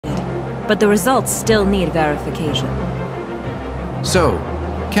but the results still need verification. So,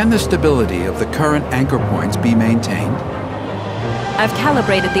 can the stability of the current anchor points be maintained? I've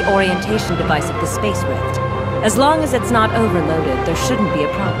calibrated the orientation device of the Space Rift. As long as it's not overloaded, there shouldn't be a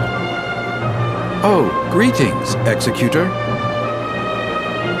problem. Oh, greetings, Executor.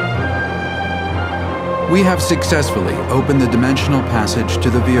 We have successfully opened the dimensional passage to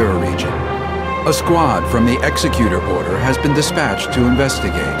the Vera region. A squad from the Executor Order has been dispatched to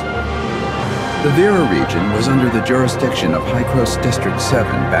investigate. The Vera region was under the jurisdiction of Hykros District 7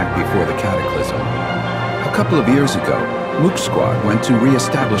 back before the Cataclysm. A couple of years ago, Mook's squad went to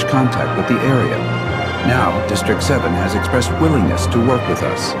re-establish contact with the area. Now, District 7 has expressed willingness to work with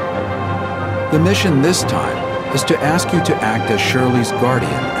us. The mission this time is to ask you to act as Shirley's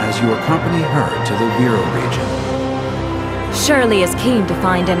guardian as you accompany her to the Vera region. Shirley is keen to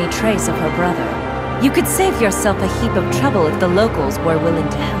find any trace of her brother. You could save yourself a heap of trouble if the locals were willing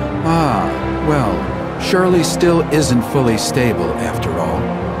to help. Ah, well, Shirley still isn't fully stable after all.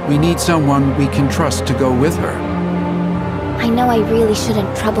 We need someone we can trust to go with her. I know I really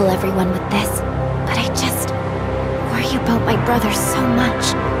shouldn't trouble everyone with this, but I just worry about my brother so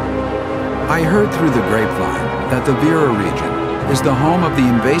much. I heard through the grapevine that the Vera region is the home of the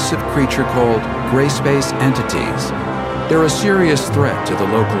invasive creature called gray space entities. They're a serious threat to the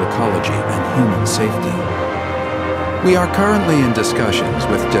local ecology and human safety. We are currently in discussions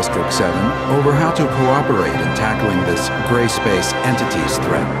with District 7 over how to cooperate in tackling this gray space entities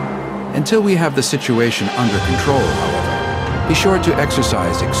threat. Until we have the situation under control, however, be sure to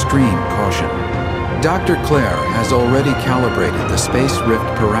exercise extreme caution. Dr. Claire has already calibrated the Space Rift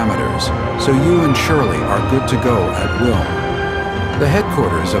parameters, so you and Shirley are good to go at will. The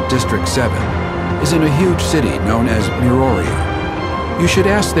headquarters of District 7 is in a huge city known as Miroria. You should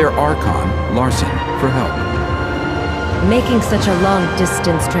ask their Archon, Larson, for help. Making such a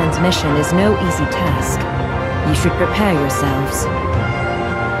long-distance transmission is no easy task. You should prepare yourselves.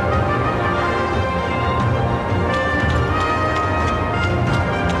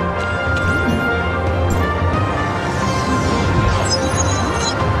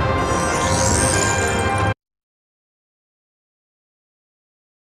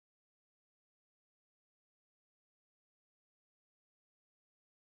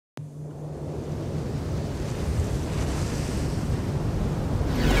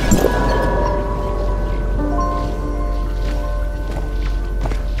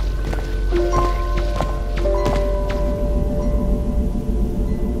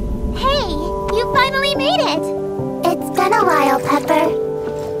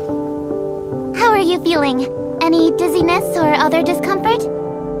 Any dizziness or other discomfort?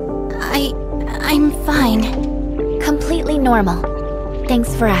 I'm fine. Completely normal.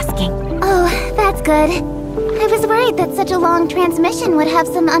 Thanks for asking. Oh, that's good. I was worried that such a long transmission would have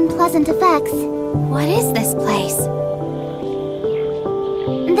some unpleasant effects. What is this place?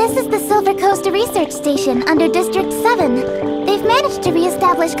 This is the Silver Coast Research Station under District 7. They've managed to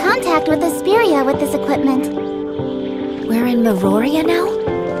re-establish contact with Asperia with this equipment. We're in Miroria now?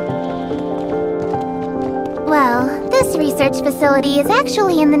 Well, this research facility is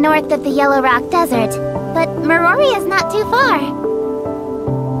actually in the north of the Yellow Rock Desert, but Miroria is not too far.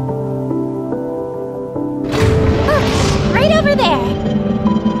 Look, right over there.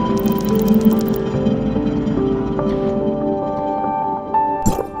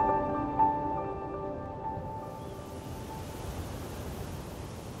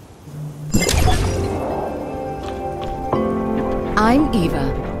 I'm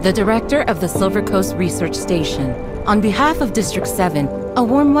Eva, the director of the Silver Coast Research Station. On behalf of District 7, a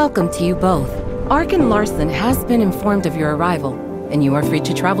warm welcome to you both. Archon Larson has been informed of your arrival, and you are free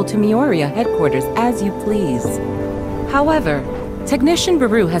to travel to Miroria headquarters as you please. However, Technician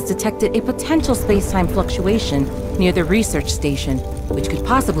Baru has detected a potential space-time fluctuation near the research station, which could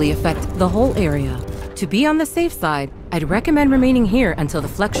possibly affect the whole area. To be on the safe side, I'd recommend remaining here until the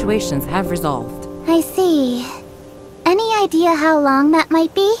fluctuations have resolved. I see. Any idea how long that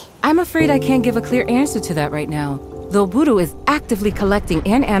might be? I'm afraid I can't give a clear answer to that right now, though Buru is actively collecting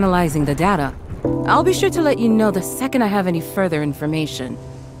and analyzing the data. I'll be sure to let you know the second I have any further information.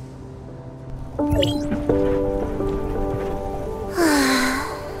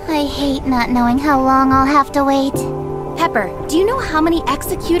 I hate not knowing how long I'll have to wait. Pepper, do you know how many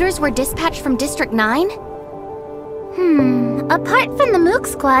executors were dispatched from District 9? Apart from the Mook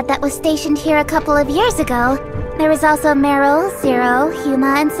squad that was stationed here a couple of years ago, there was also Meryl, Zero,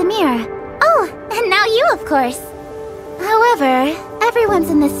 Huma, and Samir. Oh, and now you, of course. However, everyone's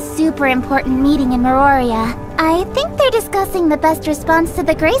in this super important meeting in Miroria. I think they're discussing the best response to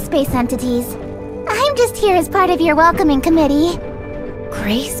the gray space entities. I'm just here as part of your welcoming committee.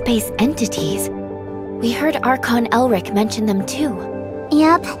 Gray space entities. We heard Archon Elric mention them too.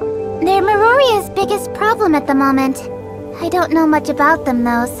 Yep. They're Maroria's biggest problem at the moment. I don't know much about them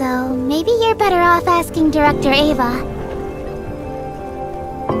though, so maybe you're better off asking Director Ava.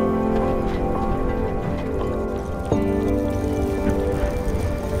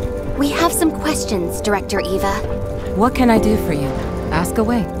 We have some questions, Director Eva. What can I do for you? Ask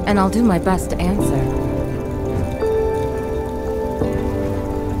away, and I'll do my best to answer.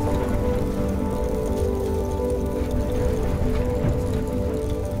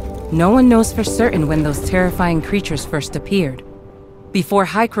 No one knows for certain when those terrifying creatures first appeared. Before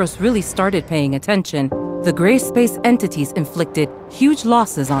Hykros really started paying attention, the gray space entities inflicted huge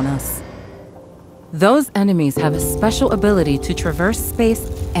losses on us. Those enemies have a special ability to traverse space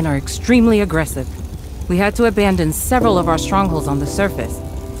and are extremely aggressive. We had to abandon several of our strongholds on the surface,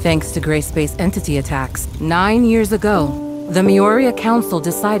 thanks to gray space entity attacks. 9 years ago, the Mioria Council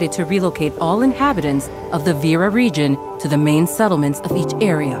decided to relocate all inhabitants of the Vera region to the main settlements of each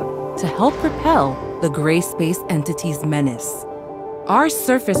area to help repel the gray space entity's menace. Our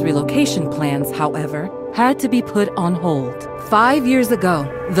surface relocation plans, however, had to be put on hold. 5 years ago,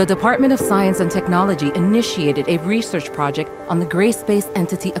 the Department of Science and Technology initiated a research project on the gray space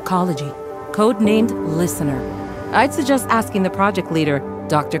entity ecology, codenamed Listener. I'd suggest asking the project leader,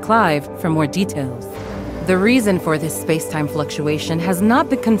 Dr. Clive, for more details. The reason for this space-time fluctuation has not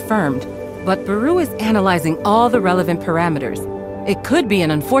been confirmed, but Baru is analyzing all the relevant parameters. It could be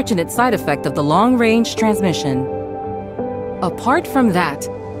an unfortunate side effect of the long-range transmission. Apart from that,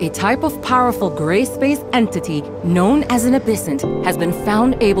 a type of powerful gray space entity known as an abyssant has been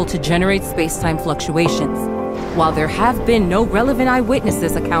found able to generate space-time fluctuations. While there have been no relevant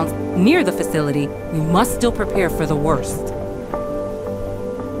eyewitnesses accounts near the facility, we must still prepare for the worst.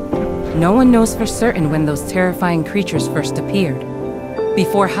 No one knows for certain when those terrifying creatures first appeared.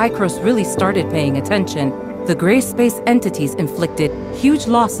 Before Hykros really started paying attention, the gray space entities inflicted huge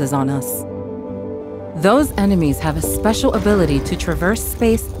losses on us. Those enemies have a special ability to traverse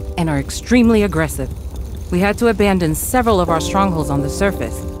space and are extremely aggressive. We had to abandon several of our strongholds on the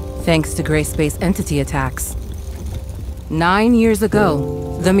surface, thanks to gray space entity attacks. 9 years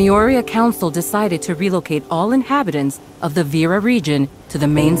ago, the Mioria Council decided to relocate all inhabitants of the Vera region to the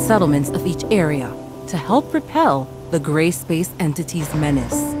main settlements of each area to help repel the gray space entity's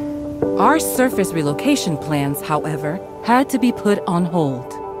menace. Our surface relocation plans, however, had to be put on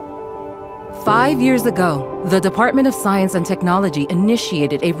hold. 5 years ago, the Department of Science and Technology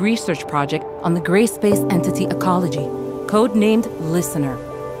initiated a research project on the gray space entity ecology, codenamed Listener.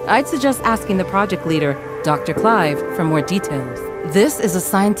 I'd suggest asking the project leader, Dr. Clive, for more details. This is a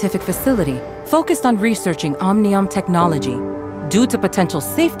scientific facility focused on researching omnium technology. Due to potential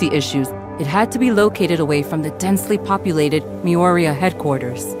safety issues, it had to be located away from the densely populated Mioria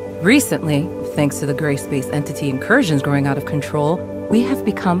headquarters. Recently, thanks to the gray space entity incursions growing out of control, we have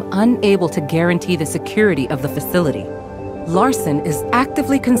become unable to guarantee the security of the facility. Larson is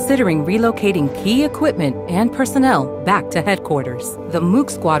actively considering relocating key equipment and personnel back to headquarters. The Mook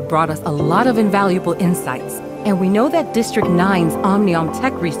Squad brought us a lot of invaluable insights, and we know that District 9's Omnium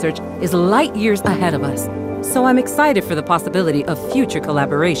tech research is light years ahead of us, so I'm excited for the possibility of future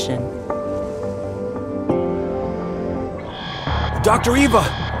collaboration. Dr. Eva,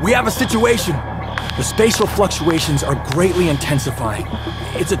 we have a situation. The spatial fluctuations are greatly intensifying.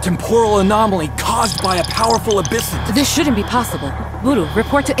 It's a temporal anomaly caused by a powerful abyssant. This shouldn't be possible. Buru,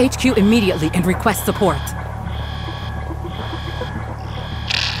 report to HQ immediately and request support.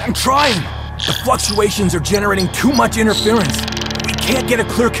 I'm trying! The fluctuations are generating too much interference. We can't get a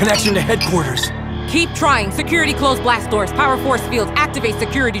clear connection to headquarters. Keep trying. Security close blast doors. Power force fields. Activate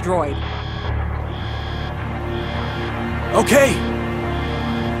security droid. Okay.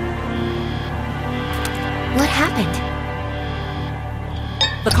 What happened?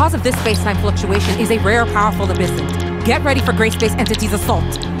 The cause of this space-time fluctuation is a rare, powerful abyssant. Get ready for Gray Space Entity's assault.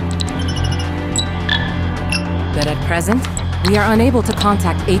 But at present, we are unable to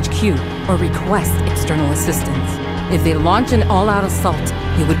contact HQ or request external assistance. If they launch an all-out assault,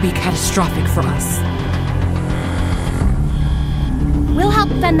 it would be catastrophic for us. We'll help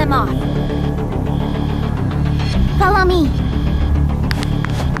fend them off. Follow me.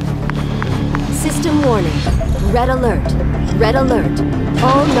 System warning. Red alert. Red alert.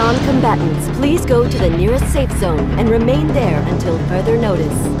 All non-combatants, please go to the nearest safe zone and remain there until further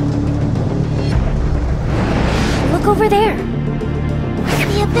notice. Look over there.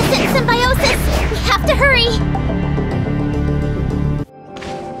 The abyssant symbiosis! We have to hurry!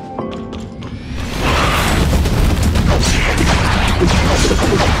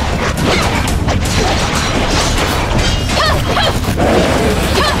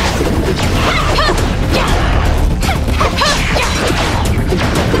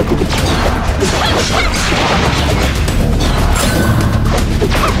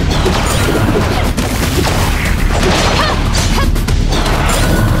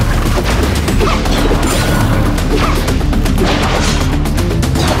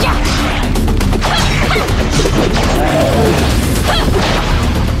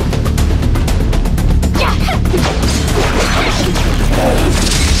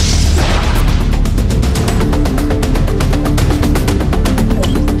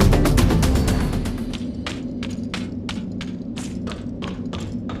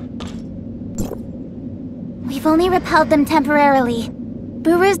 repelled them temporarily.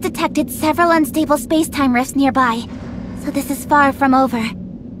 Buru's detected several unstable space-time rifts nearby, so this is far from over.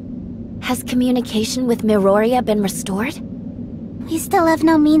 Has communication with Miroria been restored? We still have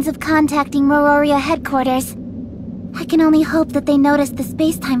no means of contacting Miroria headquarters. I can only hope that they noticed the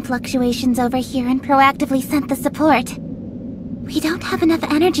space-time fluctuations over here and proactively sent the support. We don't have enough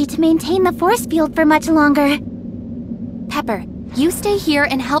energy to maintain the force field for much longer. Pepper, you stay here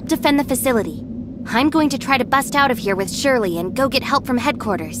and help defend the facility. I'm going to try to bust out of here with Shirley and go get help from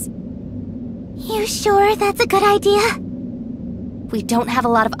headquarters. You sure that's a good idea? We don't have a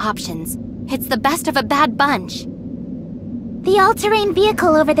lot of options. It's the best of a bad bunch. The all-terrain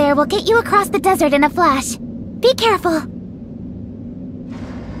vehicle over there will get you across the desert in a flash. Be careful.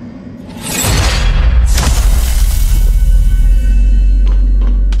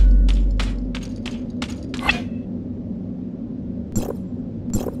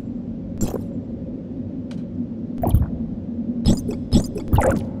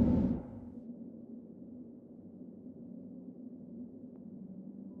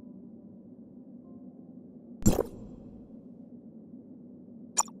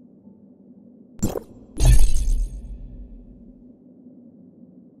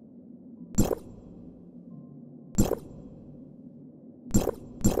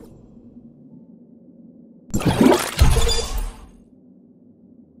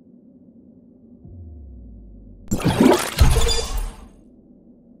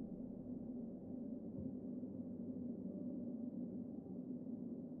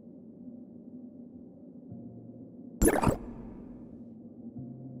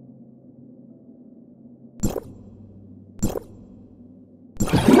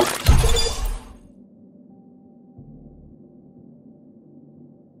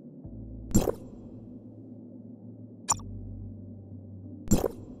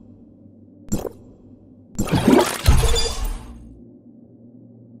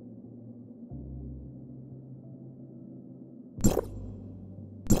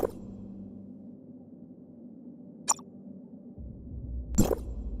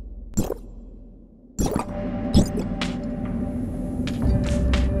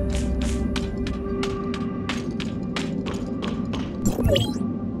 Wait.